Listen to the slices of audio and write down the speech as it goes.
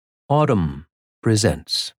Autumn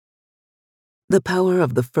presents The Power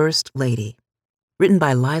of the First Lady, written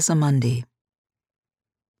by Liza Mundy.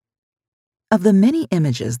 Of the many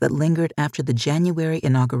images that lingered after the January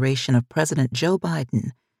inauguration of President Joe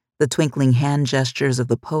Biden, the twinkling hand gestures of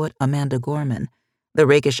the poet Amanda Gorman, the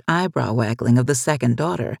rakish eyebrow waggling of the second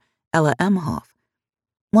daughter, Ella Emhoff,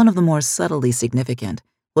 one of the more subtly significant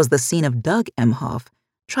was the scene of Doug Emhoff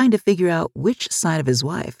trying to figure out which side of his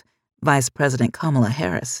wife, Vice President Kamala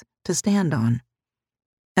Harris, to stand on.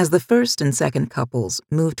 As the first and second couples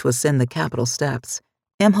moved to ascend the Capitol steps,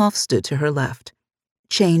 Emhoff stood to her left,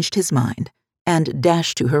 changed his mind, and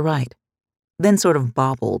dashed to her right, then sort of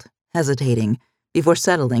bobbled, hesitating, before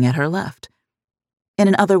settling at her left. In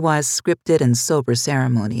an otherwise scripted and sober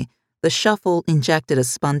ceremony, the shuffle injected a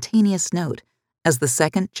spontaneous note as the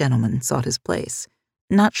second gentleman sought his place,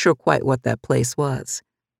 not sure quite what that place was.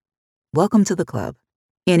 Welcome to the club,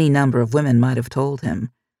 any number of women might have told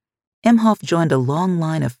him. Emhoff joined a long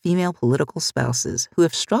line of female political spouses who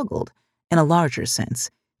have struggled, in a larger sense,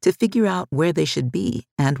 to figure out where they should be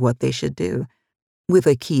and what they should do, with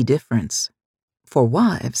a key difference. For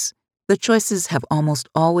wives, the choices have almost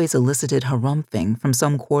always elicited harumphing from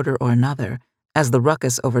some quarter or another, as the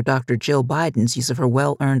ruckus over Dr. Jill Biden's use of her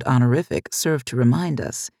well-earned honorific served to remind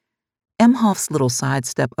us. Emhoff's little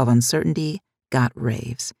sidestep of uncertainty got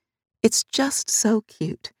raves. "It's just so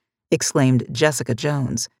cute," exclaimed Jessica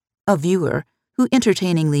Jones, a viewer who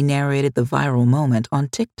entertainingly narrated the viral moment on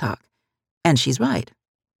TikTok. And she's right.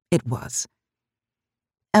 It was.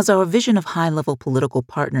 As our vision of high-level political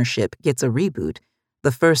partnership gets a reboot,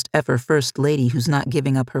 the first ever First Lady who's not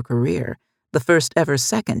giving up her career, the first ever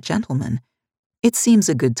second gentleman, it seems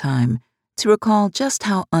a good time to recall just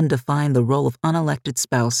how undefined the role of unelected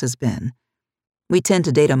spouse has been. We tend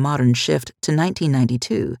to date a modern shift to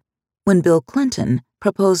 1992, when Bill Clinton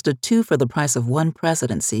proposed a two for the price of one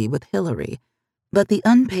presidency with Hillary, but the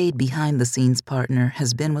unpaid behind-the-scenes partner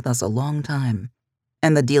has been with us a long time,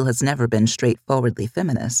 and the deal has never been straightforwardly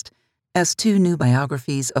feminist, as two new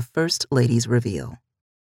biographies of First Ladies reveal.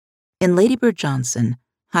 In Lady Bird Johnson,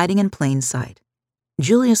 Hiding in Plain Sight,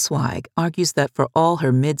 Julia Zweig argues that for all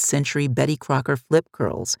her mid-century Betty Crocker flip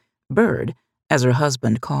curls, Bird, as her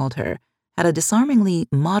husband called her, had a disarmingly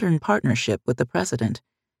modern partnership with the president.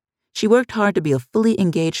 She worked hard to be a fully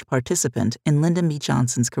engaged participant in Lyndon B.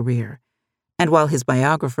 Johnson's career, and while his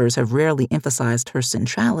biographers have rarely emphasized her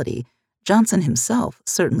centrality, Johnson himself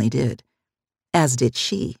certainly did. As did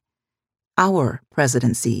she. Our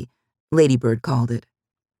presidency, Lady Bird called it.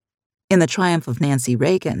 In The Triumph of Nancy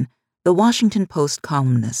Reagan, the Washington Post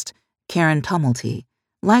columnist, Karen Tumulty,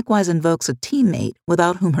 likewise invokes a teammate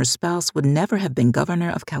without whom her spouse would never have been governor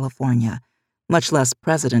of California, much less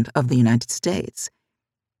president of the United States.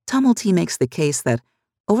 Tumulty makes the case that,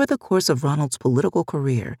 over the course of Ronald's political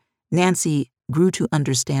career, Nancy grew to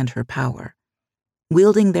understand her power.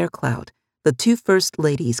 Wielding their clout, the two First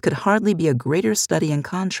Ladies could hardly be a greater study in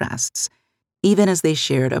contrasts, even as they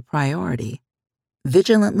shared a priority,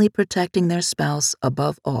 vigilantly protecting their spouse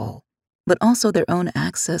above all, but also their own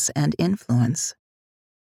access and influence.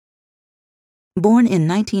 Born in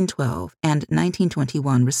 1912 and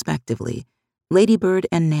 1921 respectively, Lady Bird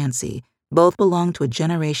and Nancy both belonged to a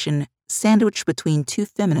generation sandwiched between two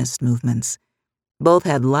feminist movements. Both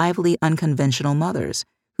had lively, unconventional mothers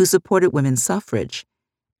who supported women's suffrage,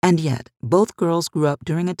 and yet both girls grew up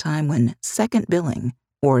during a time when second billing,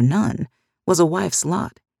 or none, was a wife's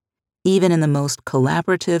lot, even in the most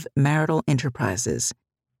collaborative marital enterprises.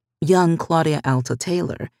 Young Claudia Alta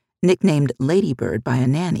Taylor, nicknamed Lady Bird by a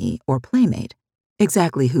nanny or playmate,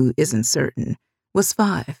 exactly who isn't certain, was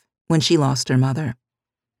 5 when she lost her mother.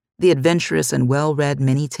 The adventurous and well-read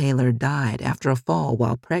Minnie Taylor died after a fall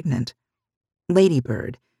while pregnant. Lady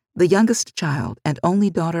Bird, the youngest child and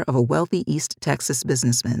only daughter of a wealthy East Texas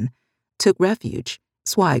businessman, took refuge,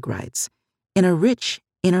 Zweig writes, in a rich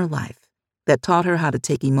inner life that taught her how to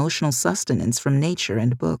take emotional sustenance from nature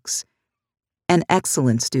and books. An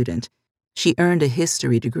excellent student, she earned a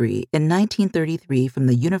history degree in 1933 from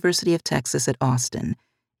the University of Texas at Austin,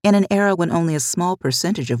 in an era when only a small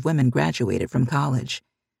percentage of women graduated from college.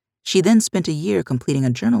 She then spent a year completing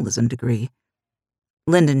a journalism degree.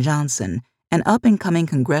 Lyndon Johnson, an up-and-coming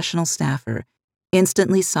congressional staffer,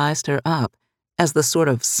 instantly sized her up as the sort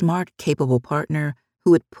of smart, capable partner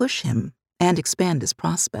who would push him and expand his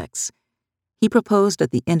prospects. He proposed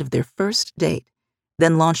at the end of their first date,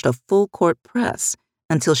 then launched a full-court press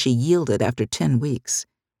until she yielded after 10 weeks.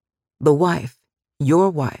 "The wife,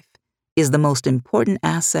 your wife, is the most important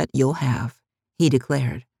asset you'll have," he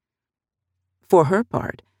declared. For her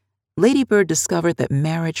part, Lady Bird discovered that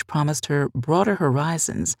marriage promised her broader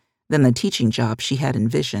horizons than the teaching job she had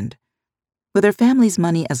envisioned. With her family's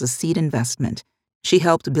money as a seed investment, she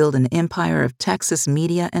helped build an empire of Texas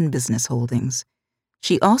media and business holdings.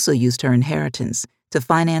 She also used her inheritance to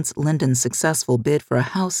finance Lyndon's successful bid for a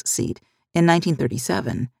House seat in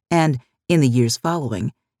 1937 and, in the years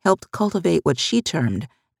following, helped cultivate what she termed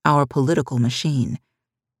our political machine.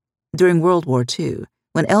 During World War II,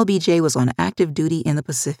 when LBJ was on active duty in the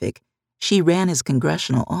Pacific, she ran his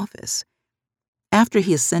congressional office. After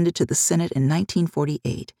he ascended to the Senate in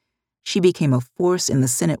 1948, she became a force in the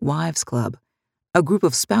Senate Wives Club, a group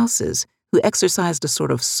of spouses who exercised a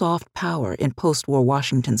sort of soft power in post-war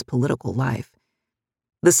Washington's political life.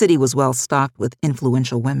 The city was well stocked with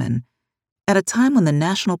influential women. At a time when the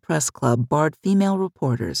National Press Club barred female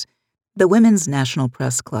reporters, the Women's National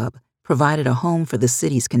Press Club provided a home for the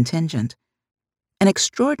city's contingent. An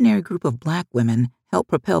extraordinary group of Black women helped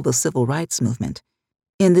propel the civil rights movement.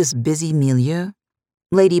 In this busy milieu,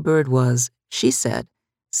 Lady Bird was, she said,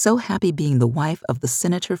 so happy being the wife of the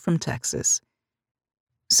senator from Texas.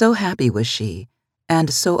 So happy was she, and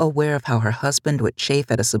so aware of how her husband would chafe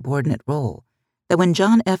at a subordinate role, that when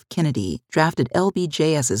John F. Kennedy drafted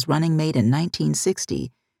LBJ as his running mate in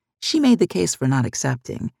 1960, she made the case for not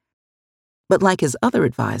accepting. But like his other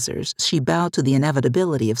advisors, she bowed to the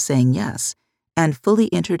inevitability of saying yes and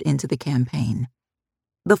fully entered into the campaign.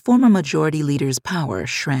 The former majority leader's power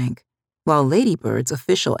shrank, while Lady Bird's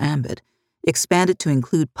official ambit expanded to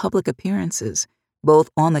include public appearances, both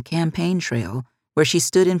on the campaign trail, where she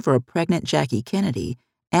stood in for a pregnant Jackie Kennedy,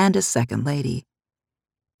 and as second lady.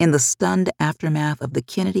 In the stunned aftermath of the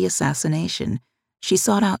Kennedy assassination, she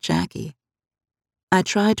sought out Jackie. I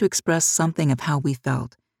tried to express something of how we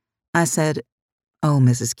felt. I said, "Oh,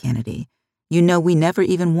 Mrs. Kennedy, you know we never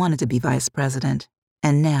even wanted to be vice president,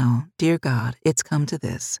 and now, dear God, it's come to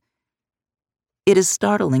this." It is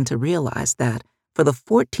startling to realize that, for the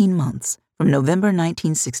 14 months from November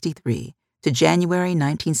 1963 to January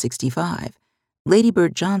 1965, Lady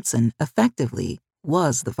Bird Johnson effectively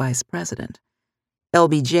was the vice president.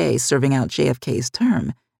 LBJ, serving out JFK's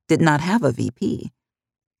term, did not have a VP.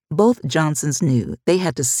 Both Johnsons knew they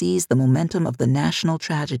had to seize the momentum of the national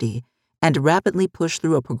tragedy and rapidly push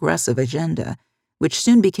through a progressive agenda, which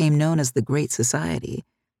soon became known as the Great Society.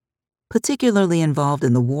 Particularly involved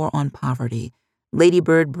in the war on poverty, Lady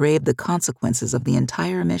Bird braved the consequences of the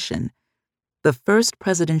entire mission. The first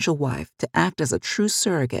presidential wife to act as a true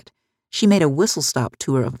surrogate, she made a whistle-stop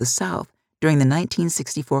tour of the South during the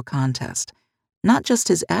 1964 contest, not just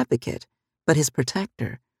his advocate, but his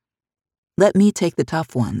protector. "Let me take the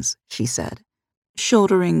tough ones," she said,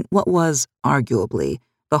 shouldering what was, arguably,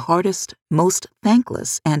 the hardest, most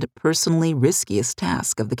thankless, and personally riskiest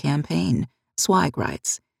task of the campaign, Swag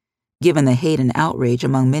writes, given the hate and outrage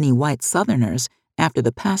among many white Southerners after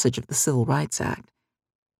the passage of the Civil Rights Act.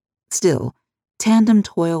 Still, tandem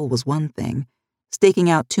toil was one thing. Staking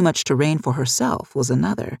out too much terrain for herself was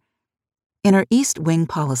another. In her East Wing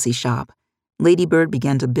policy shop, Lady Bird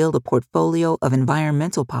began to build a portfolio of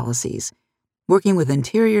environmental policies, working with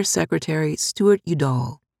Interior Secretary Stuart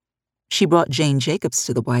Udall. She brought Jane Jacobs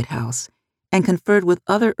to the White House and conferred with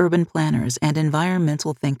other urban planners and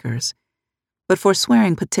environmental thinkers. But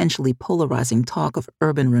forswearing potentially polarizing talk of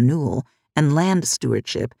urban renewal and land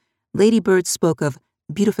stewardship, Lady Bird spoke of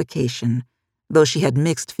beautification, though she had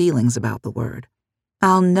mixed feelings about the word.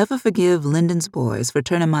 "I'll never forgive Lyndon's boys for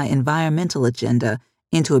turning my environmental agenda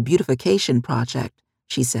into a beautification project,"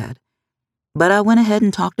 she said. "But I went ahead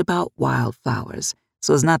and talked about wildflowers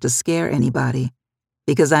so as not to scare anybody,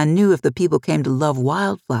 because I knew if the people came to love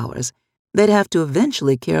wildflowers, they'd have to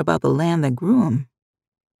eventually care about the land that grew 'em."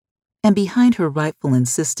 And behind her rightful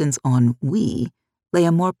insistence on "we" lay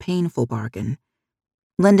a more painful bargain.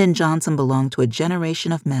 Lyndon Johnson belonged to a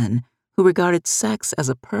generation of men who regarded sex as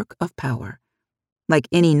a perk of power. Like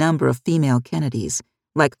any number of female Kennedys,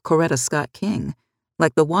 like Coretta Scott King,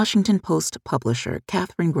 like the Washington Post publisher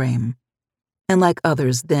Katharine Graham, and like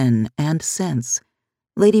others then and since,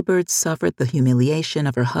 Lady Bird suffered the humiliation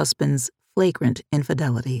of her husband's flagrant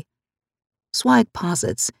infidelity. Swag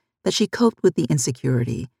posits that she coped with the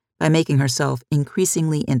insecurity by making herself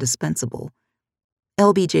increasingly indispensable.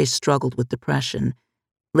 LBJ struggled with depression.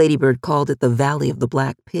 Lady Bird called it the Valley of the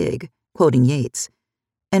Black Pig, quoting Yeats,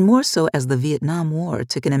 and more so as the Vietnam War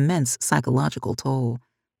took an immense psychological toll.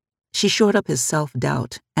 She shored up his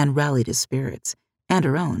self-doubt and rallied his spirits, and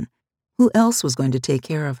her own. Who else was going to take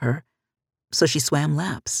care of her? So she swam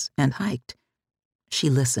laps and hiked. She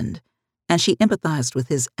listened, and she empathized with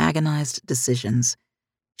his agonized decisions.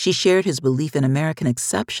 She shared his belief in American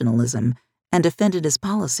exceptionalism and defended his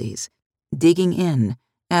policies, digging in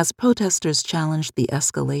as protesters challenged the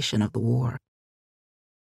escalation of the war.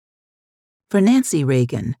 For Nancy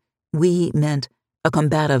Reagan, We meant a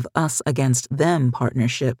combative us-against-them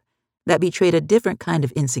partnership that betrayed a different kind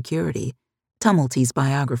of insecurity, Tumulty's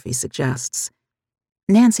biography suggests.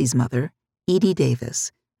 Nancy's mother, Edie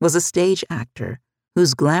Davis, was a stage actor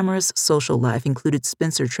whose glamorous social life included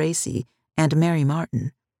Spencer Tracy and Mary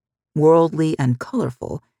Martin. Worldly and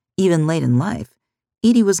colorful, even late in life,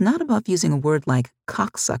 Edie was not above using a word like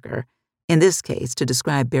cocksucker, in this case to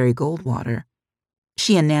describe Barry Goldwater.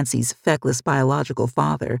 She and Nancy's feckless biological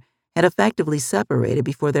father had effectively separated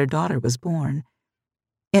before their daughter was born.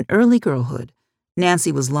 In early girlhood,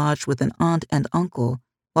 Nancy was lodged with an aunt and uncle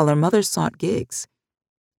while her mother sought gigs.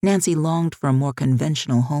 Nancy longed for a more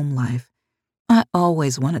conventional home life. I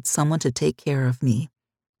always wanted someone to take care of me,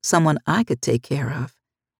 someone I could take care of,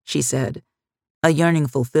 she said, a yearning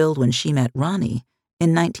fulfilled when she met Ronnie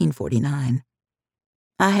in 1949.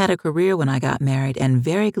 I had a career when I got married and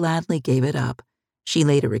very gladly gave it up, she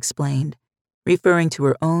later explained, referring to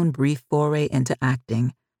her own brief foray into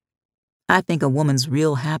acting. I think a woman's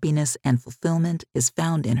real happiness and fulfillment is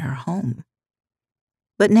found in her home.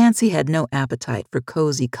 But Nancy had no appetite for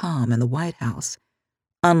cozy calm in the White House.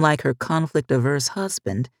 Unlike her conflict-averse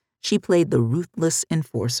husband, she played the ruthless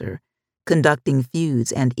enforcer, conducting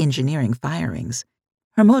feuds and engineering firings.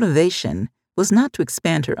 Her motivation was not to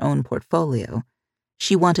expand her own portfolio.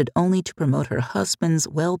 She wanted only to promote her husband's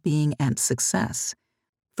well-being and success,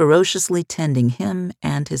 ferociously tending him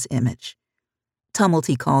and his image.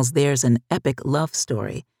 Tumulty calls theirs an epic love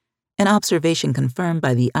story, an observation confirmed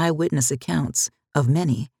by the eyewitness accounts of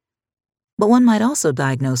many. But one might also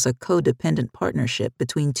diagnose a codependent partnership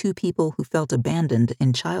between two people who felt abandoned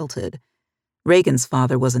in childhood. Reagan's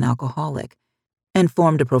father was an alcoholic and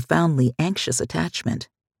formed a profoundly anxious attachment.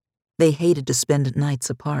 They hated to spend nights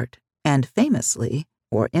apart and famously,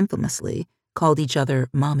 or infamously, called each other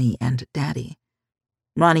Mommy and Daddy.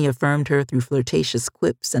 Ronnie affirmed her through flirtatious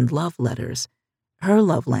quips and love letters. Her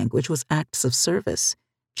love language was acts of service,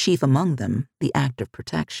 chief among them the act of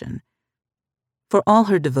protection. For all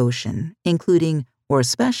her devotion, including, or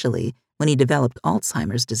especially, when he developed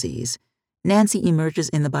Alzheimer's disease, Nancy emerges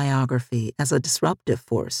in the biography as a disruptive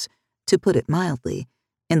force, to put it mildly,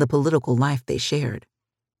 in the political life they shared,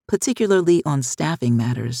 particularly on staffing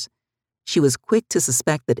matters. She was quick to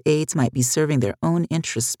suspect that aides might be serving their own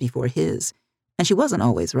interests before his, and she wasn't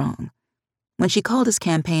always wrong. When she called his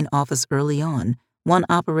campaign office early on, one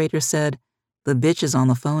operator said, "The bitch is on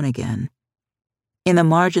the phone again." In the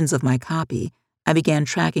margins of my copy, I began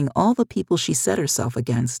tracking all the people she set herself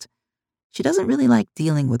against. She doesn't really like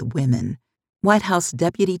dealing with women, White House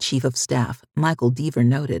Deputy Chief of Staff Michael Deaver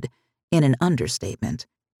noted, in an understatement.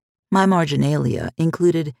 My marginalia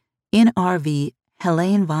included NRV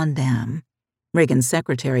Helene Von Dam, Reagan's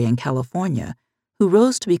secretary in California, who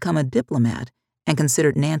rose to become a diplomat and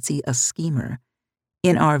considered Nancy a schemer,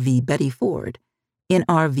 NRV Betty Ford,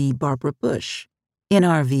 NRV Barbara Bush,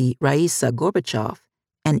 NRV Raisa Gorbachev,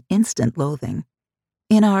 and instant loathing,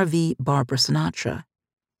 NRV Barbara Sinatra.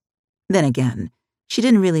 Then again, she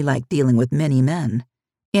didn't really like dealing with many men,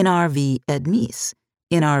 NRV Ed Meese,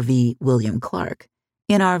 NRV William Clark,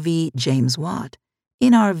 NRV James Watt,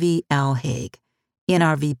 NRV Al Haig,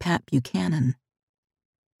 NRV Pat Buchanan.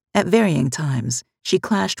 At varying times, she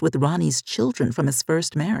clashed with Ronnie's children from his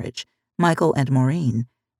first marriage, Michael and Maureen,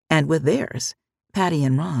 and with theirs, Patty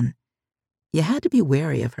and Ron. You had to be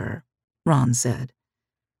wary of her, Ron said.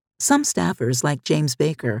 Some staffers, like James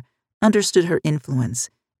Baker, understood her influence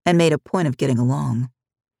and made a point of getting along.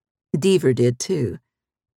 Deaver did too.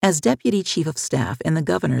 As Deputy Chief of Staff in the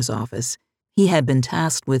governor's office, he had been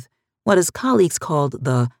tasked with what his colleagues called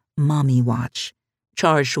the Mommy Watch,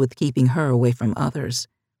 charged with keeping her away from others.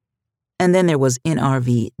 And then there was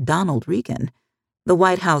NRV Donald Regan, the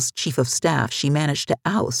White House Chief of Staff she managed to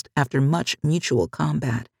oust after much mutual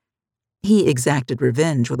combat. He exacted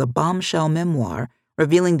revenge with a bombshell memoir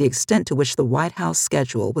revealing the extent to which the White House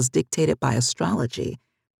schedule was dictated by astrology.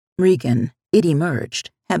 Regan, it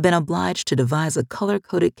emerged, had been obliged to devise a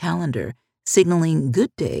color-coded calendar signaling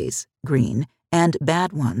good days, green, and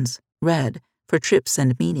bad ones, red, for trips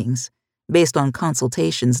and meetings, based on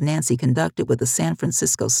consultations Nancy conducted with the San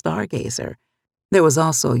Francisco stargazer. There was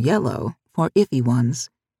also yellow for iffy ones.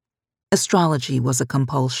 Astrology was a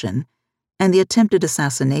compulsion, and the attempted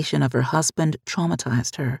assassination of her husband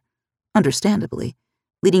traumatized her, understandably,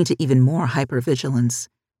 leading to even more hypervigilance.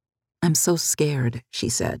 "I'm so scared," she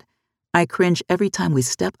said. "I cringe every time we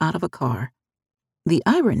step out of a car." The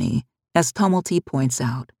irony, as Tumulty points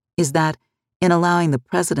out, is that, in allowing the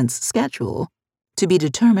president's schedule to be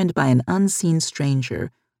determined by an unseen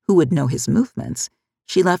stranger who would know his movements,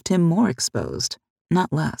 she left him more exposed,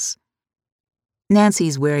 not less.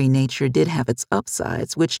 Nancy's wary nature did have its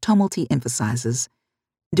upsides, which Tumulty emphasizes.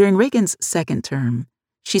 During Reagan's second term,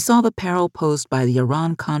 she saw the peril posed by the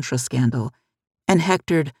Iran-Contra scandal and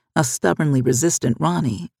hectored a stubbornly resistant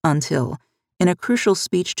Ronnie until, in a crucial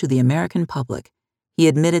speech to the American public, he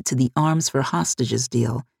admitted to the arms for hostages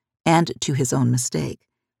deal and to his own mistake.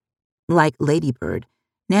 Like Lady Bird,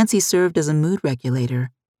 Nancy served as a mood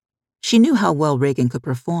regulator. She knew how well Reagan could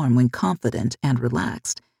perform when confident and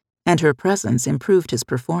relaxed, and her presence improved his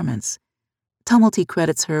performance. Tumulty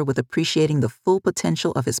credits her with appreciating the full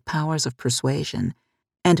potential of his powers of persuasion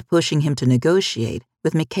and pushing him to negotiate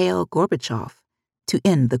with Mikhail Gorbachev to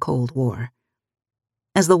end the Cold War.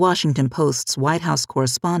 As the Washington Post's White House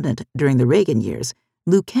correspondent during the Reagan years,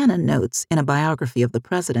 Lou Cannon notes in a biography of the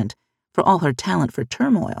president, for all her talent for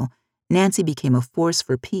turmoil, Nancy became a force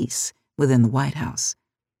for peace within the White House.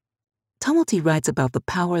 Tumulty writes about the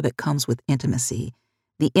power that comes with intimacy,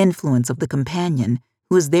 the influence of the companion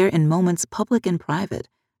who is there in moments public and private,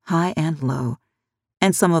 high and low,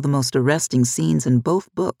 and some of the most arresting scenes in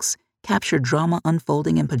both books capture drama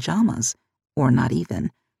unfolding in pajamas, or not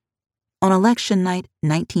even. On election night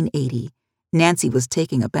 1980, Nancy was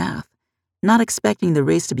taking a bath, not expecting the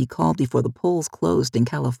race to be called before the polls closed in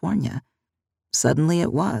California. Suddenly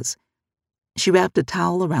it was. She wrapped a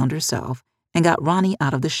towel around herself and got Ronnie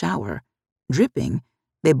out of the shower. Dripping,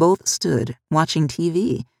 they both stood watching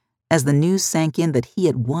TV as the news sank in that he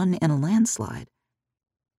had won in a landslide.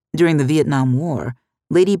 During the Vietnam War,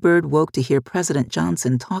 Lady Bird woke to hear President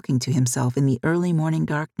Johnson talking to himself in the early morning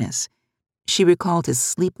darkness. She recalled his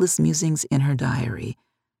sleepless musings in her diary.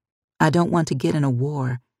 "I don't want to get in a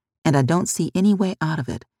war, and I don't see any way out of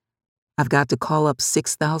it. I've got to call up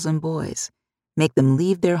 6,000 boys, make them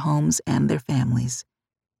leave their homes and their families."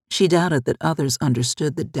 She doubted that others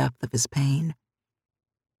understood the depth of his pain.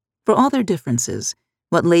 For all their differences,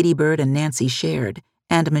 what Lady Bird and Nancy shared,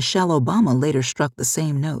 and Michelle Obama later struck the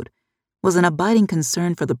same note, was an abiding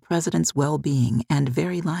concern for the president's well-being and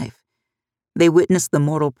very life. They witnessed the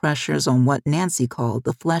mortal pressures on what Nancy called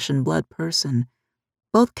the flesh and blood person.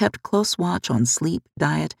 Both kept close watch on sleep,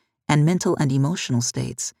 diet, and mental and emotional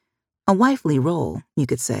states. A wifely role, you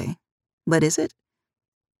could say. But is it?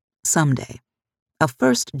 Someday, a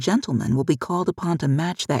first gentleman will be called upon to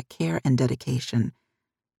match that care and dedication.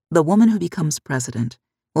 The woman who becomes president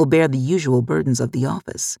will bear the usual burdens of the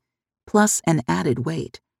office, plus an added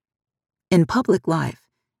weight. In public life,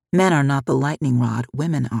 men are not the lightning rod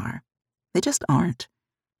women are. They just aren't.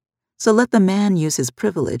 So let the man use his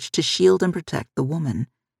privilege to shield and protect the woman,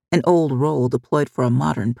 an old role deployed for a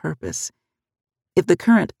modern purpose. If the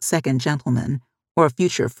current second gentleman, or a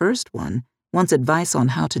future first one, wants advice on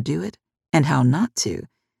how to do it and how not to,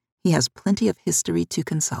 he has plenty of history to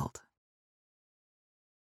consult.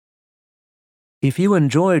 If you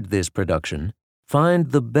enjoyed this production,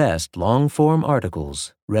 find the best long-form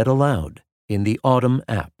articles read aloud in the Autumn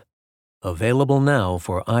app, available now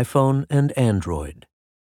for iPhone and Android.